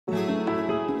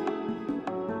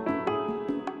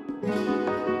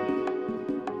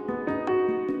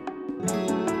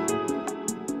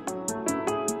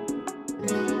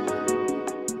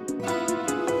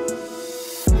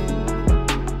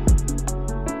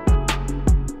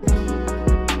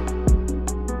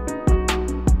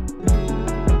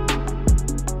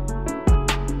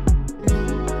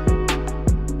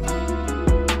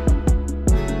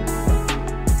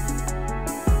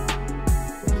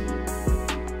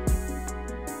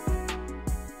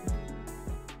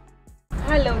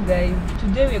Hello guys,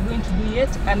 today we are going to do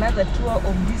yet another tour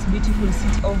of this beautiful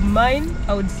city of mine.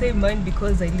 I would say mine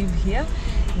because I live here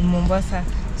in Mombasa.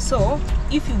 So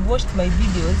if you've watched my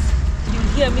videos, you'll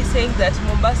hear me saying that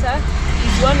Mombasa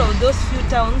is one of those few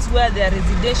towns where there are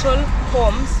residential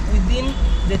homes within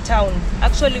the town,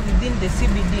 actually within the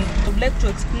CBD. I would like to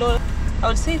explore, I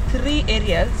would say, 3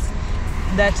 areas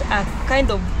that are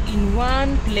kind of in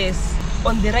one place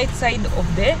on the right side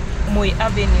of the Moi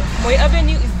Avenue. Moi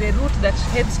Avenue is the route that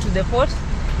heads to the port.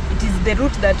 It is the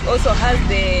route that also has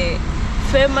the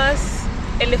famous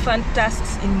elephant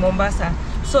tusks in Mombasa.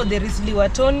 So there is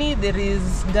Liwatoni, there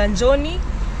is Ganjoni,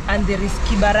 and there is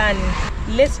Kibarani.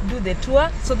 Let's do the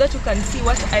tour so that you can see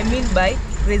what I mean by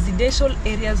residential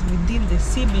areas within the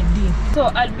CBD. So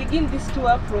I'll begin this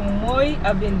tour from Moi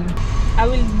Avenue. I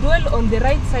will dwell on the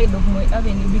right side of Moi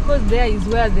Avenue because there is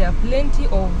where there are plenty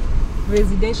of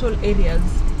residential areas.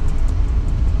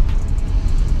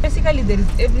 Basically there is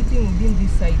everything within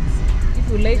these sides. If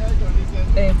you like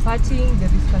partying,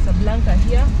 there is Casablanca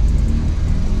here.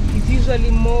 It's usually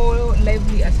more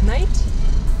lively at night.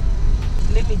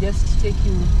 Let me just take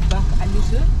you back a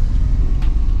little.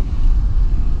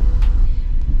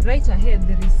 Right ahead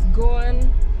there is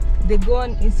the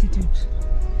Goan Institute.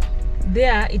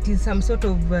 There it is some sort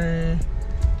of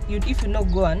if you know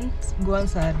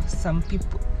Goans are some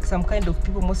kind of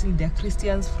people, mostly they're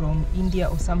Christians from India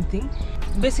or something.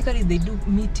 Basically they do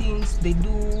meetings, they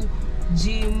do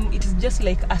gym. It is just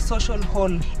like a social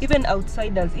hall. Even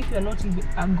outsiders, if you're not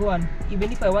a Goan,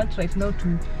 even if I want right now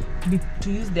to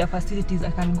use their facilities,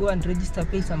 I can go and register,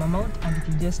 pay some amount, and it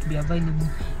will just be available.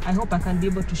 I hope I can be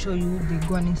able to show you the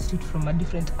Goan Institute from a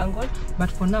different angle,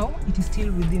 but for now it is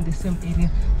still within the same area.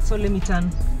 So let me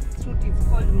turn. This route is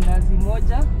called Mnazi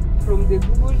Moja from the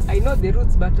Google. I know the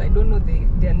routes, but I don't know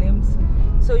their names.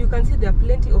 So you can see there are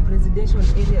plenty of residential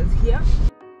areas here.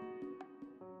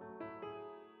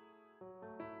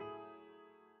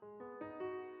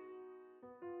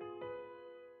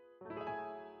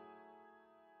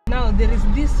 Now there is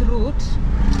this route.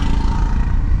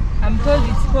 I'm told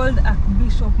it's called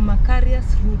Archbishop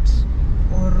Macarius route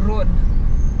or road.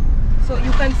 So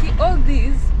you can see all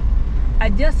these are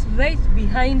just right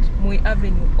behind Moi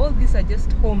Avenue. All these are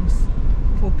just homes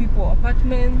for people,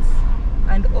 apartments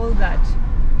and all that.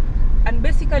 And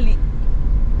basically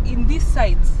in these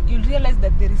sites you'll realize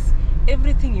that there is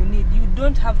everything you need. You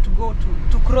don't have to go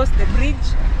to cross the bridge.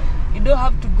 You don't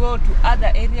have to go to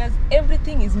other areas.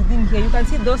 Everything is within here. You can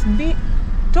see those big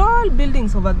tall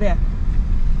buildings over there.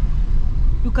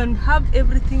 You can have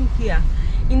everything here.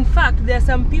 In fact, there are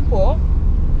some people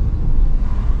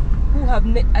who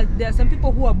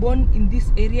are born in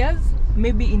these areas,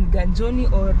 maybe in Ganjoni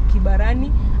or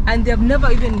Kibarani, and they have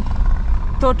never even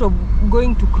thought of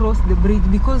going to cross the bridge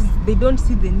because they don't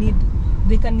see the need.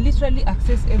 They can literally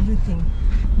access everything.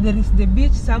 There is the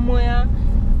beach somewhere,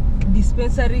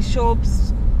 dispensary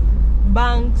shops,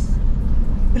 banks,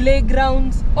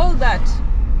 playgrounds, all that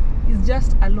is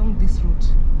just along this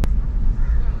route.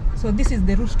 So this is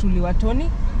the route to Liwatoni,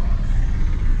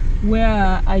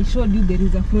 where I showed you there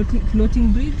is a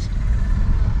floating bridge.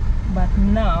 But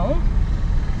now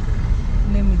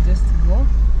let me just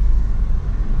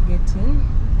get in.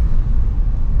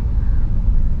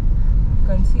 You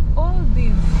can see all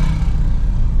these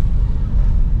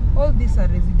are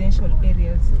residential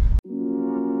areas.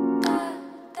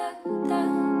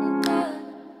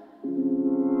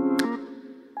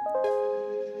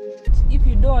 If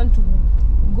you don't want to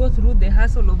go through the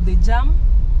hassle of the jam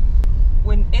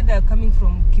when either coming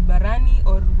from Kibarani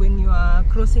or when you are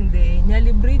crossing the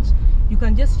Nyali Bridge, you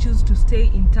can just choose to stay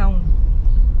in town,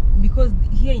 because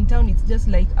here in town it's just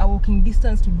like a walking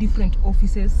distance to different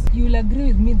offices. You will agree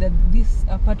with me that these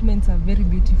apartments are very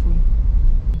beautiful.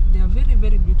 They are very,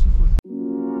 very beautiful.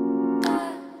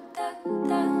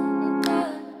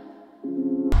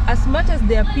 As much as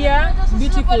they appear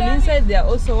beautiful inside, they are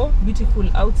also beautiful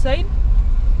outside.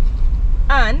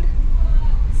 And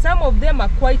some of them are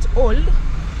quite old.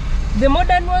 The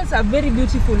modern ones are very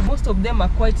beautiful. Most of them are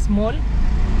quite small.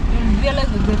 You'll realize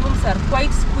that the rooms are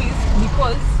quite squeezed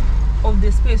because of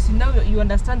the space. Now you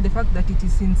understand the fact that it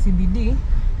is in CBD.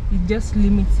 It just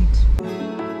limits it.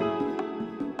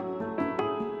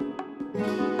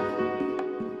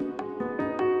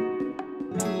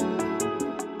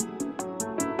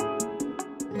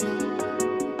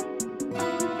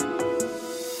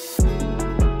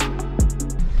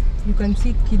 You can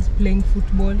see kids playing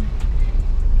football.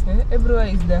 Everywhere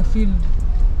is their field.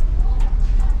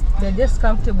 They're just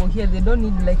comfortable here. They don't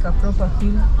need like a proper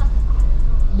field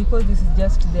because this is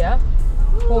just their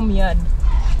home yard.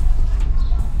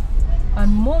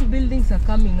 and more buildings are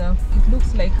coming up. It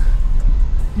looks like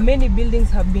Many buildings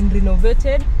have been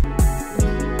renovated.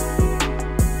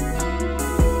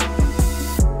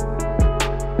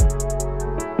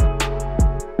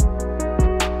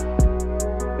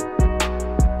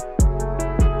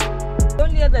 The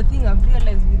only other thing I've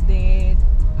realized with the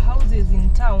houses in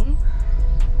town,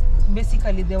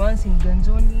 basically the ones in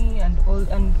Ganjoni and all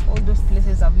those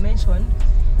places I've mentioned,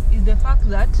 is the fact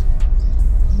that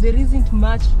there isn't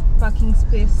much parking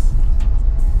space.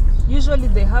 Usually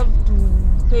they have to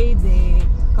pay the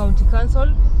county council.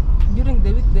 During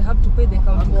the week they have to pay the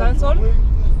county council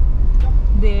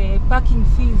the parking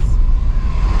fees,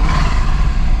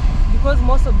 because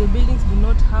most of the buildings do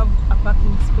not have a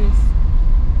parking space.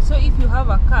 So if you have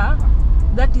a car,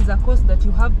 that is a cost that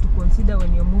you have to consider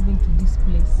when you're moving to this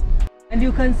place. And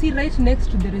you can see right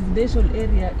next to the residential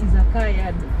area is a car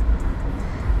yard.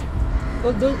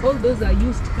 All those are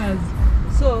used cars.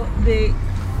 So the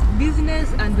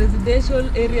business and residential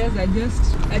areas are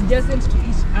just adjacent to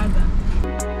each other.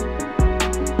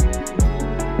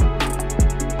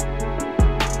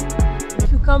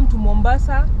 If you come to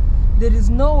Mombasa, there is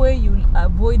no way you'll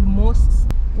avoid mosques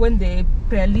when the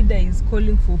prayer leader is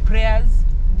calling for prayers.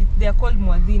 They are called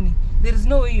muadhini. There is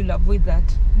no way you'll avoid that.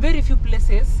 Very few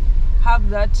places have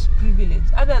that privilege.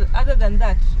 Other than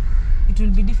that, it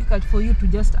will be difficult for you to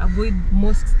just avoid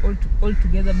mosques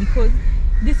altogether, because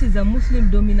this is a Muslim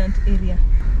dominant area.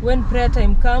 When prayer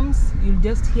time comes, you'll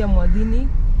just hear muadhini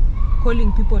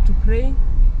calling people to pray,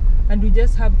 and we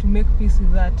just have to make peace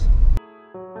with that.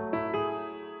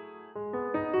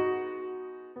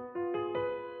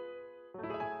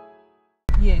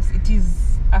 Yes, it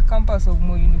is a campus of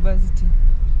Moi University,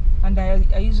 and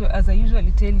as I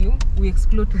usually tell you, we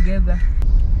explore together.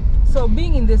 So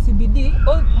being in the CBD,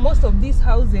 most of these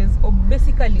houses, or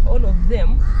basically all of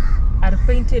them, are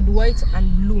painted white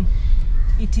and blue.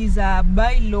 It is a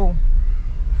bylaw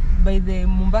by the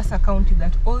Mombasa County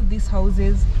that all these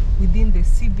houses within the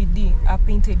CBD are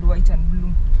painted white and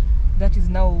blue. That is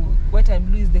now, white and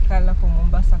blue is the color for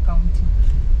Mombasa County.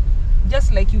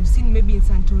 Just like you've seen maybe in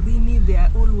Santorini, they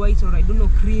are all white, or I don't know,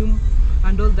 cream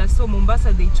and all that. So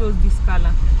Mombasa, they chose this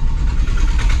color.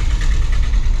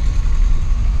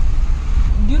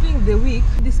 During the week,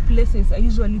 these places are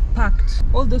usually packed.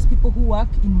 All those people who work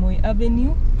in Moi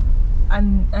Avenue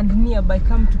and nearby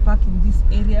come to park in these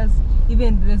areas.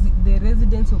 Even the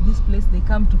residents of this place, they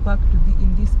come to park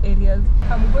in these areas.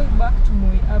 I'm going back to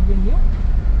Moi Avenue.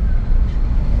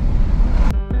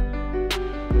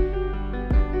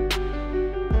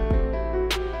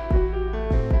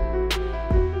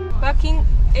 Parking,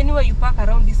 anywhere you park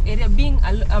around this area, being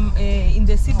in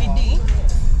the CBD,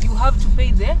 you have to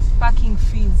pay the parking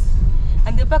fees,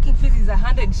 and the parking fees is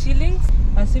 100 shillings,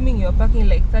 assuming you're parking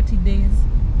like 30 days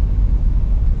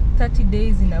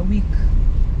in a week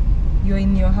you're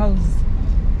in your house.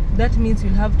 That means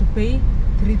you'll have to pay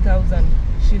 3,000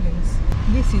 shillings.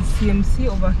 This is CMC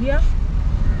over here,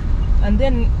 and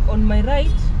then on my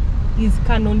right is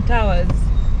Cannon Towers.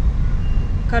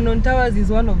 Cannon Towers is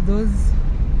one of those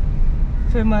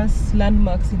famous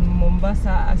landmarks in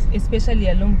Mombasa, especially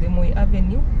along the Moi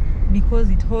Avenue, because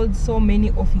it holds so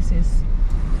many offices.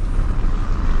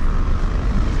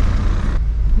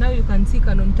 Now you can see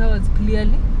Cannon Towers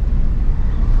clearly.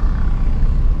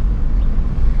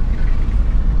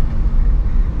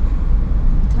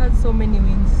 It has so many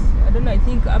wings. I don't know, I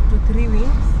think up to 3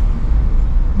 wings.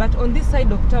 But on this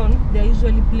side of town, there are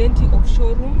usually plenty of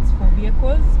showrooms for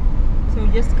vehicles. So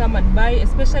just come and buy,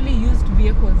 especially used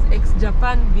vehicles,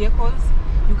 ex-Japan vehicles.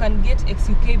 You can get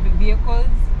ex-UK vehicles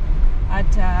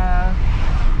at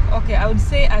okay, I would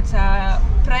say at a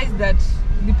price that,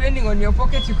 depending on your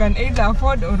pocket, you can either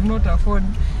afford or not afford.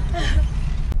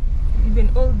 Even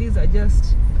all these are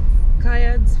just car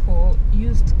yards for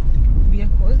used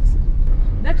vehicles.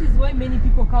 That is why many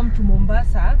people come to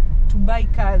Mombasa to buy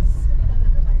cars.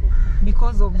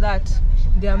 Because of that,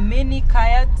 there are many car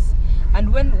yards.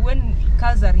 And when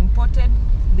cars are imported,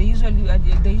 they're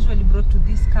usually brought to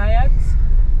these car yards,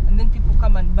 and then people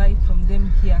come and buy from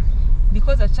them here.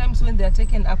 Because at times when they are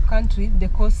taken up country, the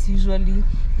costs usually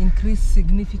increase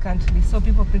significantly. So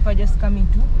people prefer just coming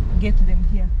to get them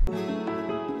here.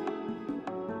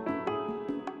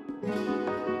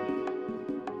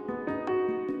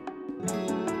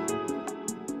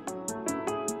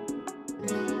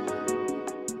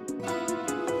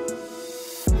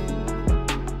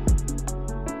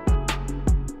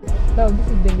 Now this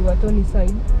is the Luatoni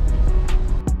side.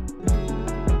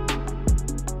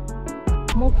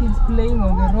 More kids playing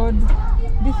on the road.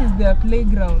 This is their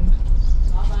playground.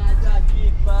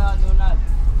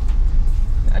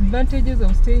 Advantages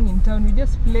of staying in town, we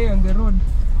just play on the road.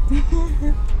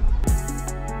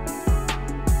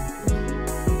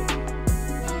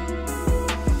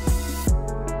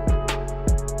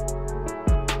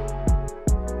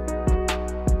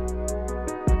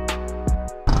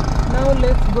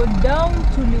 let's go down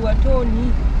to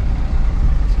Liwatoni.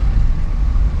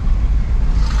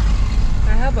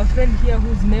 I have a friend here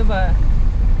who's never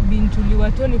been to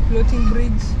Liwatoni floating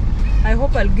bridge. I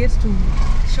hope I'll get to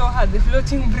show her the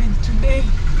floating bridge today.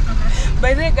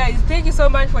 By the way guys, thank you so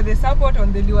much for the support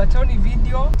on the Liwatoni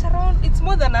video. It's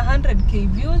more than 100k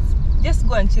views. Just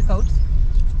go and check out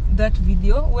that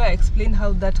video where I explain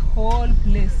how that whole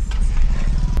place.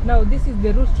 Now this is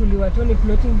the route to Liwatoni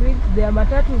floating bridge. There are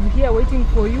matatus here waiting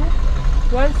for you.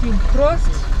 Once you've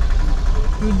crossed,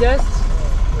 you just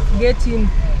get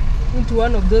into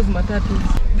one of those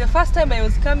matatus. The first time I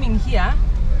was coming here,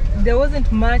 there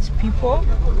wasn't much people,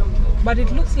 but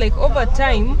it looks like over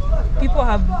time people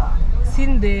have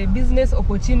seen the business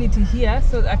opportunity here,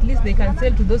 so at least they can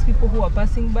sell to those people who are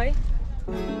passing by.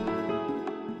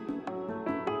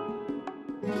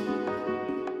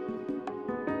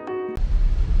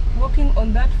 Walking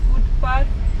on that footpath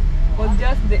was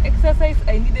just the exercise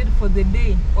I needed for the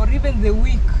day or even the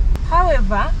week.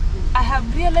 However, I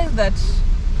have realized that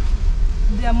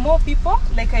there are more people,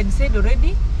 like I said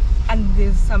already, and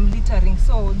there's some littering.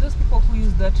 So those people who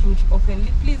use that route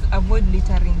oftenly, please avoid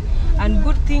littering. And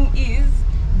good thing is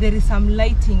there is some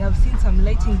lighting. I've seen some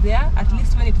lighting there. At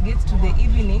least when it gets to the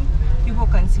evening, people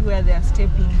can see where they are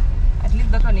stepping. At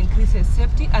least that one increases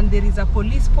safety. And there is a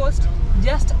police post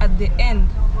just at the end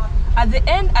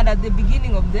and at the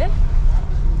beginning of the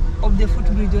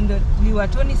footbridge on the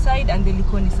Liwatoni side and the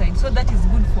Likoni side. So that is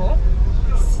good for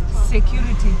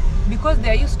security, because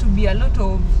there used to be a lot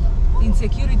of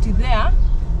insecurity there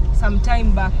some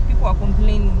time back. People are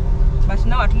complaining, but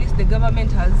now at least the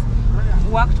government has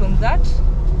worked on that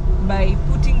by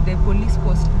putting the police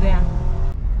post there.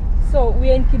 So we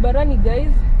are in Kibarani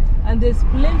guys, and there's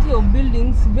plenty of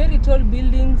buildings, very tall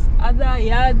buildings, other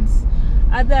yards,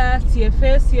 other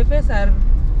CFS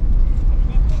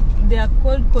they are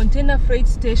called container freight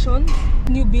stations.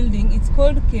 New building, it's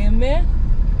called KMA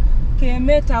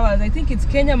Towers. I think it's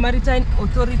Kenya Maritime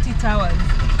Authority Towers.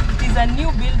 It is a new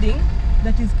building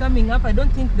that is coming up. I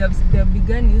don't think they've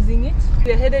begun using it.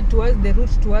 They're headed towards the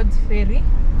route towards ferry.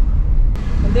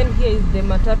 And then here is the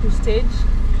matatu stage.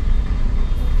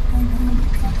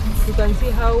 You can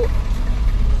see how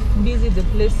busy the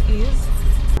place is.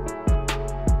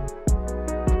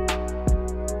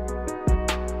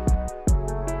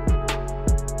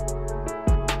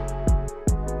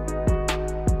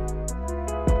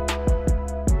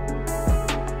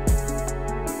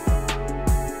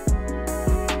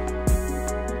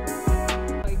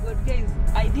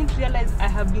 I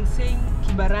have been saying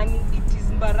Kibarani, it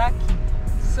is Mbaraki.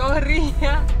 Sorry.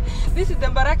 This is the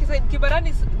Mbaraki side.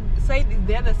 Kibarani side is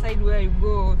the other side where you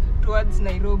go towards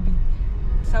Nairobi,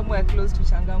 somewhere close to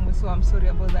Changamwe, so I'm sorry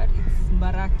about that. It's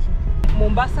Mbaraki.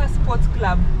 Mombasa Sports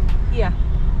Club here.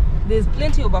 There's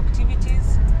plenty of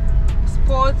activities,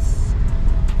 sports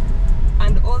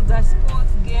and all the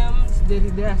sports games.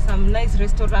 There are some nice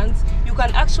restaurants. You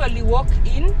can actually walk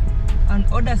in and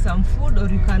order some food, or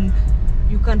you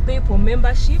can pay for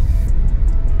membership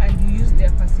and you use their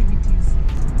facilities.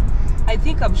 I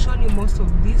think I've shown you most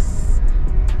of this.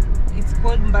 It's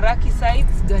called Mbaraki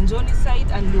sides, Ganjoni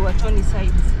side and Liwatoni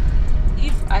sides.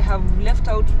 If I have left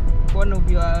out one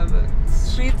of your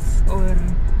streets, or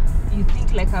you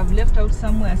think like I've left out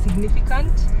somewhere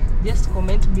significant, just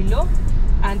comment below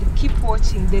and keep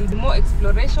watching. There'll be more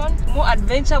exploration, more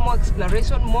adventure, more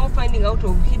exploration, more finding out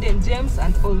of hidden gems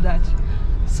and all that.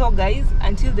 So guys,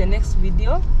 until the next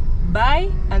video,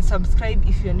 bye, and subscribe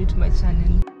if you're new to my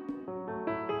channel.